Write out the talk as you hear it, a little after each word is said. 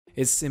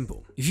It's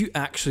simple. If you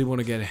actually want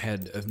to get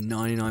ahead of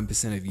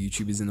 99% of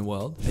YouTubers in the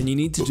world, then you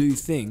need to do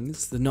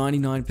things the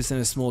 99%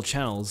 of small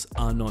channels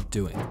are not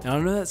doing. Now,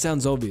 I know that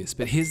sounds obvious,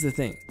 but here's the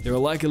thing. There are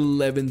like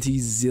 11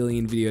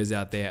 zillion videos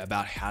out there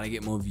about how to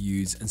get more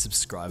views and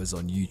subscribers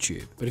on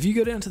YouTube. But if you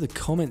go down to the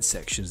comment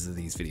sections of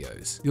these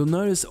videos, you'll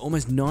notice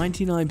almost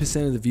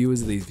 99% of the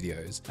viewers of these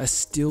videos are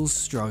still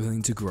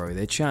struggling to grow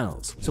their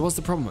channels. So what's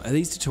the problem? Are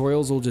these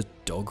tutorials all just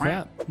dog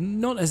crap?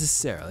 Not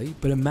necessarily,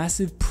 but a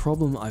massive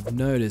problem I've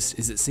noticed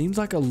is it seems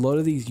like a lot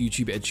of these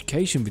YouTube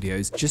education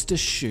videos just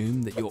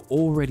assume that you're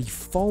already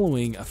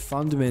following a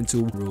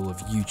fundamental rule of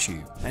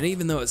YouTube. And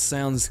even though it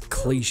sounds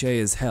cliche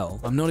as hell,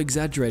 I'm not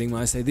exaggerating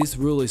when I say this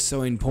rule is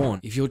so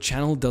important. If your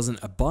channel doesn't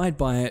abide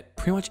by it,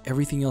 pretty much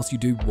everything else you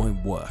do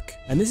won't work.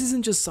 And this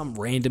isn't just some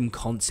random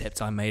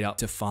concept I made up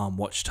to farm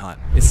watch time.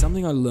 It's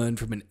something I learned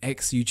from an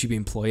ex-YouTube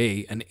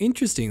employee, and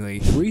interestingly,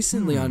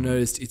 recently I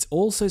noticed it's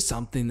also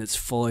something that's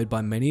followed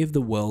by many of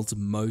the world's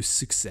most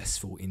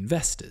successful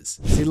investors.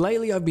 See,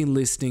 lately I've been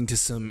listening to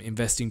some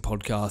investing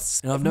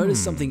podcasts and I've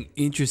noticed something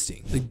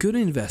interesting. The good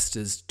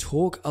investors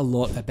talk a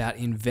lot about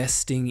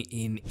investing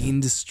in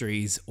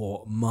industries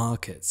or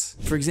markets.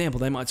 For example,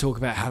 they might talk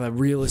about how the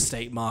real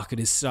estate market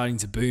is starting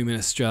to boom in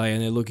Australia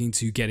and they're looking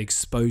to get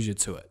exposure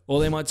to it. Or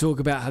they might talk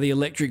about how the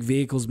electric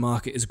vehicles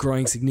market is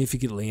growing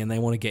significantly and they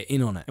want to get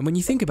in on it. And when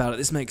you think about it,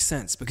 this makes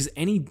sense because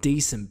any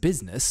decent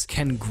business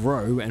can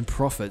grow and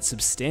profit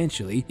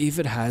substantially if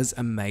it has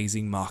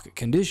amazing market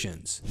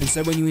conditions. And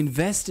so when you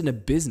invest in a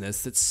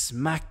business that's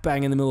smack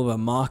bang in the middle of a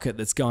market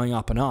that's going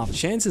up and up,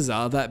 chances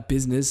are that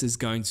business is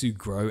going to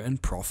grow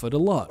and profit a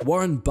lot.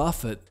 Warren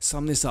Buffett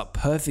summed this up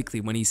perfectly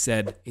when he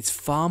said, "It's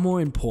far more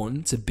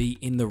important to be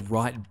in the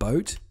right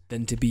boat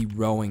than to be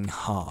rowing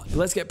hard." But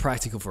let's get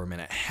practical for a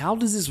minute. How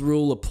does this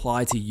rule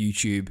apply to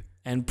YouTube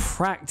and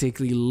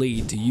practically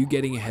lead to you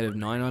getting ahead of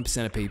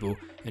 99% of people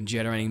and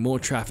generating more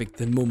traffic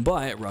than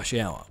Mumbai at rush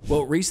hour?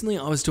 Well, recently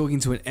I was talking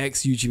to an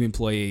ex-YouTube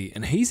employee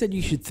and he said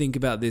you should think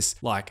about this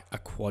like a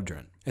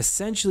quadrant.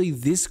 Essentially,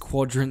 this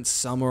quadrant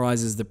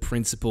summarizes the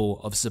principle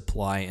of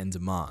supply and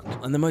demand.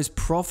 And the most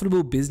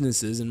profitable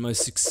businesses and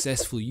most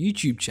successful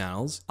YouTube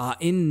channels are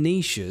in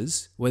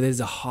niches where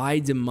there's a high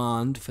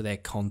demand for their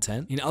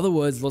content. In other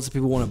words, lots of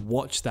people want to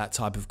watch that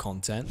type of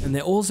content. And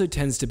there also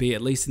tends to be,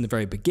 at least in the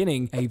very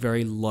beginning, a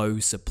very low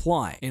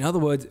supply. In other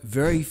words,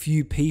 very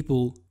few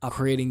people are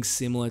creating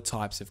similar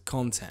types of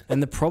content.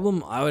 And the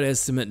problem I would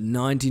estimate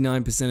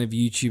 99% of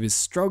YouTubers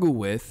struggle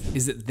with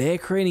is that they're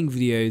creating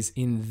videos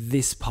in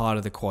this part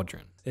of the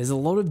quadrant. There's a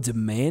lot of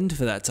demand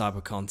for that type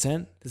of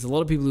content. There's a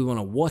lot of people who want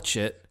to watch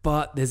it,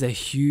 but there's a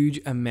huge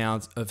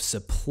amount of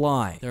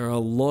supply. There are a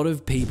lot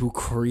of people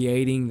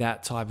creating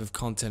that type of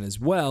content as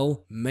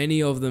well.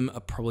 Many of them are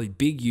probably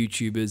big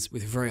YouTubers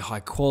with very high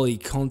quality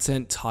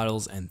content,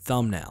 titles, and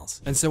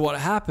thumbnails. And so what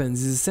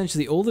happens is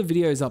essentially all the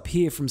videos up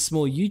here from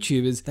small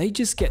YouTubers, they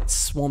just get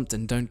swamped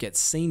and don't get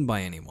seen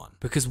by anyone.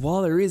 Because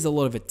while there is a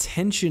lot of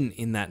attention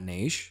in that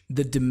niche,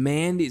 the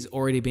demand is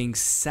already being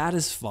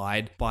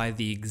satisfied by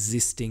the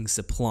existing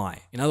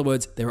supply. In other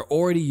words, there are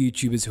already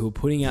YouTubers who are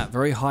putting out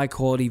very high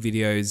quality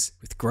videos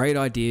with great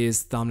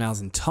ideas, thumbnails,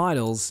 and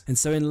titles. And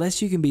so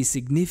unless you can be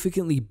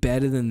significantly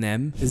better than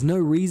them, there's no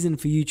reason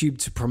for YouTube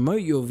to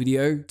promote your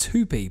video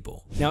to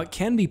people. Now, it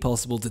can be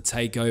possible to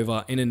take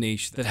over in a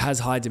niche that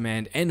has high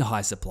demand and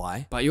high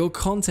supply, but your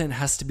content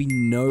has to be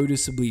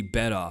noticeably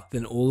better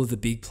than all of the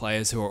big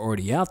players who are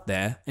already out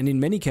there. And in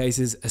many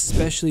cases,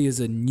 especially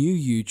as a new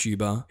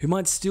YouTuber who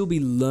might still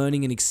be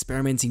learning and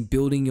experimenting,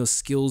 building your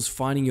skills,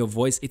 finding your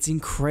voice, it's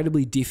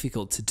incredibly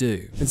difficult to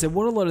do. And so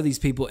what a lot of these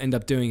people end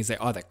up doing is they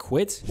either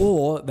quit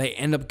or they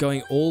end up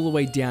going all the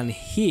way down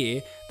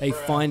here. They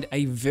find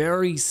a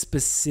very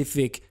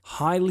specific,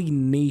 highly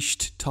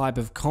niched type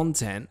of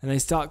content and they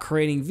start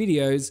creating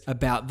videos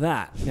about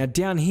that. Now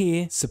down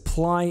here,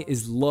 supply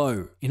is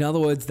low. In other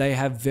words, they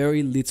have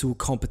very little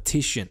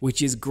competition,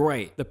 which is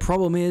great. The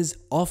problem is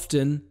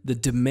often the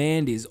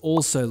demand is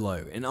also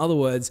low. In other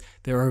words,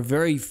 there are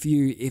very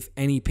few, if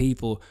any,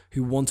 people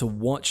who want to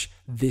watch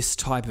this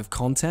type of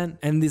content.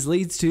 And this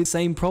leads to the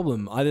same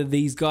problem. Either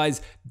these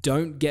guys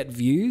don't get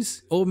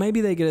views, or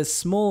maybe they get a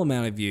small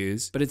amount of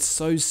views, but it's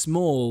so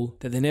small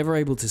that they're never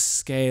able to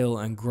scale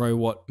and grow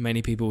what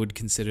many people would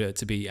consider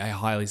to be a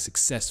highly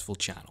successful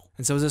channel.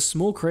 And so as a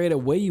small creator,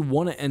 where you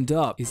want to end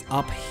up is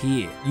up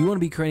here. You want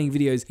to be creating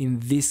videos in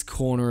this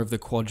corner of the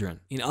quadrant.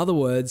 In other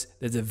words,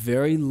 there's a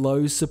very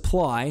low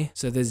supply,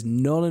 so there's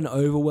not an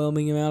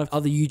overwhelming amount of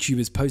other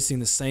YouTubers posting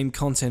the same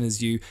content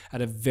as you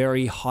at a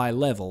very high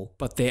level,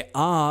 but there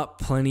are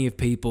plenty of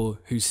people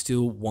who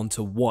still want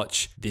to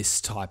watch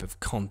this type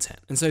of content.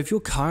 And so if you're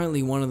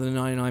currently one of the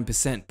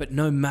 99%, but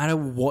no matter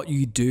what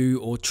you do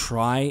or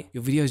try,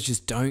 your videos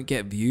just don't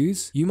get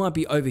views, you might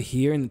be over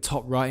here in the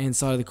top right-hand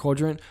side of the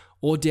quadrant,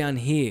 or down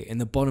here in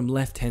the bottom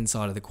left-hand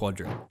side of the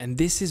quadrant. And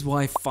this is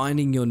why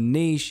finding your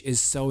niche is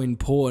so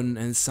important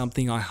and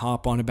something I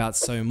harp on about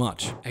so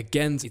much.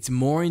 Again, it's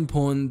more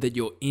important that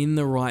you're in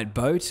the right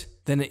boat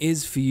than it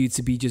is for you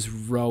to be just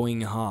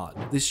rowing hard.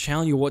 This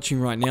channel you're watching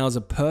right now is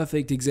a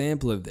perfect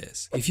example of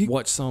this. If you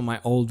watch some of my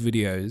old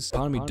videos,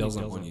 part of me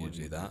doesn't want you to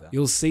do that,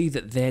 you'll see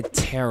that they're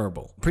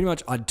terrible. Pretty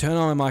much I'd turn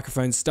on my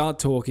microphone, start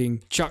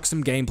talking, chuck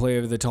some gameplay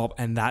over the top,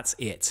 and that's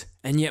it.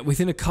 And yet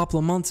within a couple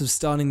of months of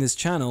starting this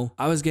channel,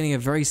 I was getting a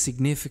very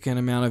significant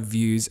amount of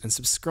views and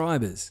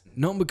subscribers.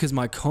 Not because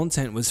my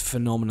content was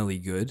phenomenally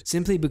good,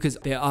 simply because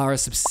there are a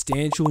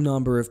substantial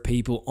number of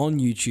people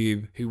on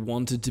YouTube who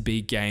wanted to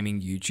be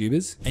gaming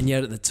YouTubers. And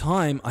yet at the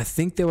time, I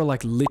think there were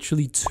like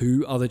literally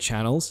 2 other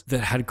channels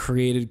that had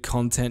created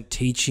content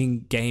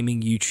teaching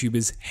gaming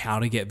YouTubers how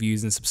to get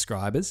views and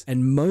subscribers.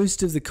 And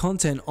most of the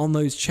content on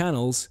those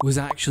channels was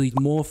actually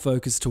more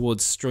focused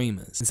towards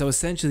streamers. And so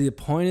essentially the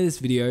point of this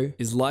video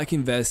is, like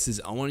investors,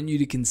 I want you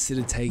to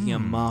consider taking a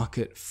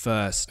market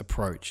first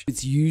approach.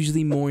 It's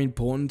usually more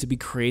important to be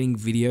creating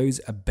videos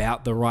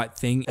about the right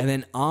thing, and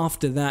then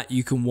after that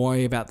you can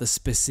worry about the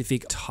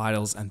specific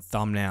titles and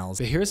thumbnails.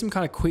 But here are some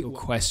kind of quick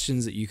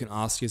questions that you can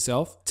ask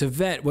yourself to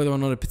vet whether or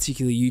not a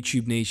particular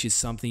YouTube niche is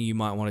something you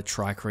might want to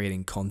try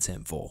creating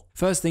content for.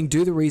 First thing,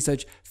 do the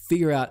research,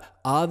 figure out,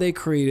 are there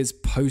creators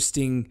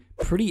posting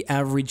pretty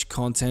average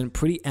content,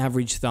 pretty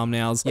average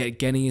thumbnails, yet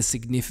getting a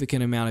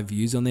significant amount of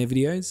views on their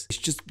videos?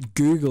 Just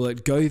Google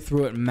it, go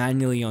through it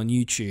manually on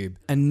YouTube,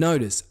 and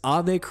notice,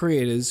 are there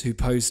creators who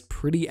post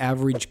pretty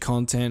average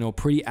content or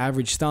pretty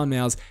average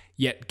thumbnails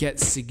yet get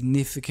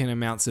significant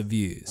amounts of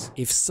views?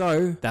 If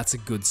so, that's a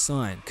good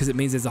sign, because it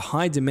means there's a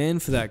high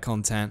demand for that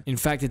content. In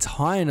fact, it's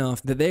high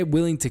enough that they're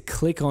willing to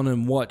click on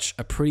and watch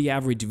a pretty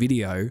average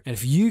video. And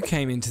if you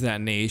came into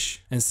that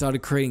niche and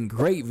started creating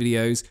great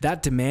videos,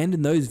 that demand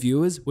and those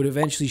viewers would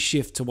eventually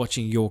shift to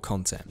watching your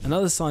content.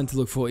 Another sign to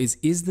look for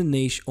is the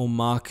niche or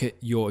market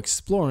you're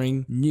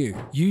exploring new?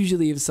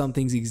 Usually if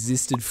something's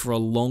existed for a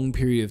long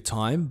period of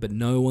time, but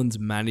no one's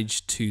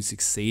managed to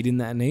succeed in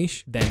that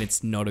niche, then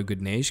it's not a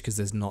good niche because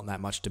there's not that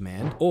much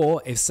demand.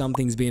 Or if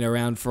something's been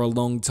around for a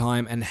long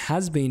time and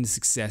has been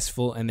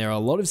successful, and there are a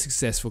lot of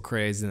successful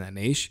creators in that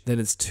niche, then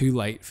it's too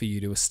late for you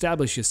to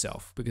establish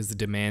yourself because the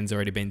demand's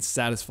already been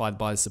satisfied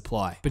by the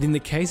supply. But in the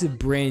case of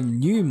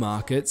brand new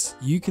markets,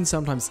 you can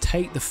sometimes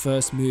take the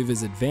first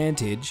mover's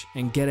advantage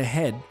and get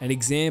ahead. An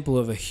example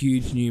of a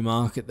huge new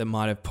market that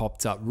might have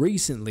popped up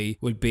recently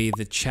would be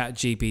the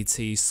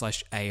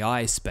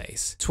ChatGPT/AI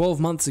space. 12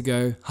 months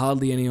ago,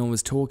 hardly anyone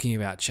was talking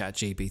about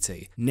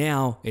ChatGPT.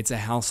 Now it's a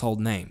household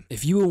name.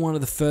 If you were one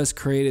of the first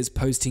creators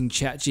posting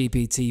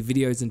ChatGPT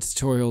videos and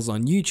tutorials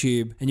on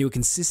YouTube, and you were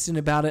consistent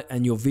about it,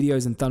 and your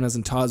videos and thumbnails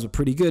and titles were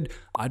pretty good,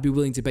 I'd be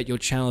willing to bet your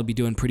channel would be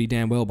doing pretty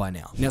damn well by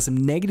now. Now, some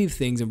negative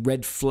things and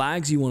red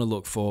flags you want to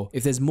look for: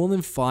 if there's more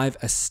than 5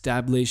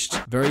 established,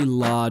 very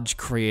large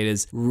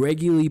creators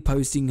regularly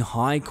posting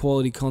high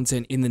quality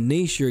content in the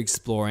niche you're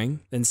exploring,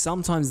 then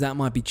sometimes that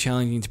might be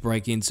challenging to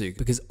break into,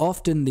 because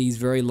often these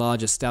very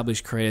large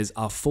established creators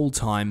are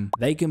full-time.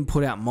 They can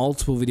put out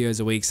multiple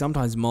videos a week,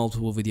 sometimes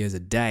multiple videos a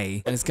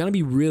day, and it's going to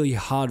be really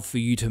hard for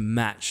you to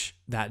match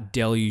that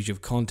deluge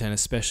of content,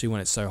 especially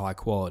when it's so high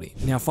quality.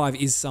 Now, 5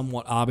 is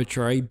somewhat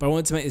arbitrary, but I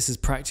wanted to make this as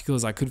practical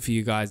as I could for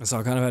you guys, so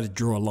I kind of had to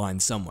draw a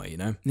line somewhere, you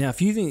know? Now,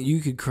 if you think that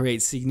you could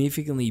create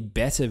significantly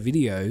better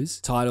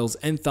videos, titles,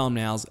 and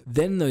thumbnails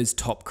than those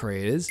top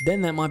creators,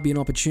 then that might be an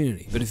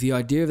opportunity. But if the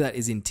idea of that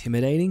is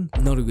intimidating,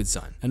 not a good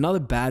sign. Another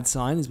bad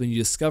sign is when you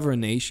discover a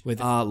niche with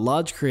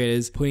large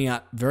creators putting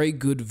out very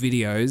good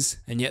videos,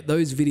 and yet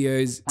those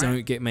videos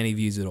don't get many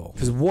views at all.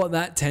 Because what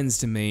that tends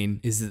to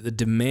mean is that the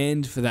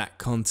demand for that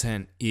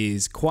content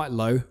is quite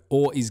low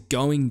or is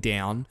going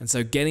down, and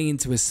so getting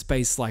into a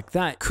space like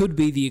that could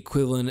be the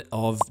equivalent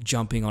of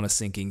jumping on a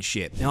sinking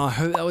ship. Now, I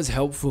hope that was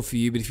helpful for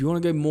you, but if you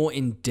want to go more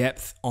in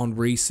depth on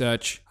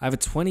research, I have a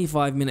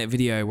 25-minute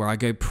video where I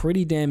go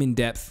pretty damn in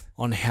depth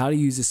on how to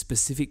use a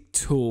specific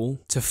tool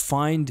to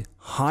find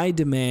high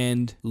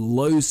demand,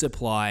 low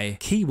supply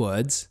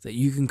keywords that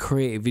you can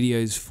create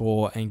videos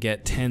for and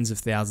get tens of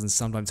thousands,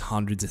 sometimes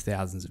hundreds of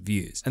thousands of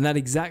views. And that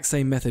exact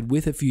same method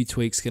with a few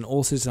tweaks can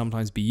also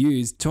sometimes be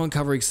used to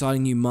uncover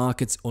exciting new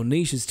markets or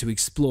niches to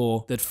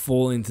explore that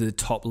fall into the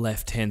top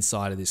left-hand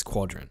side of this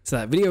quadrant. So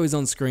that video is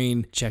on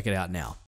screen. Check it out now.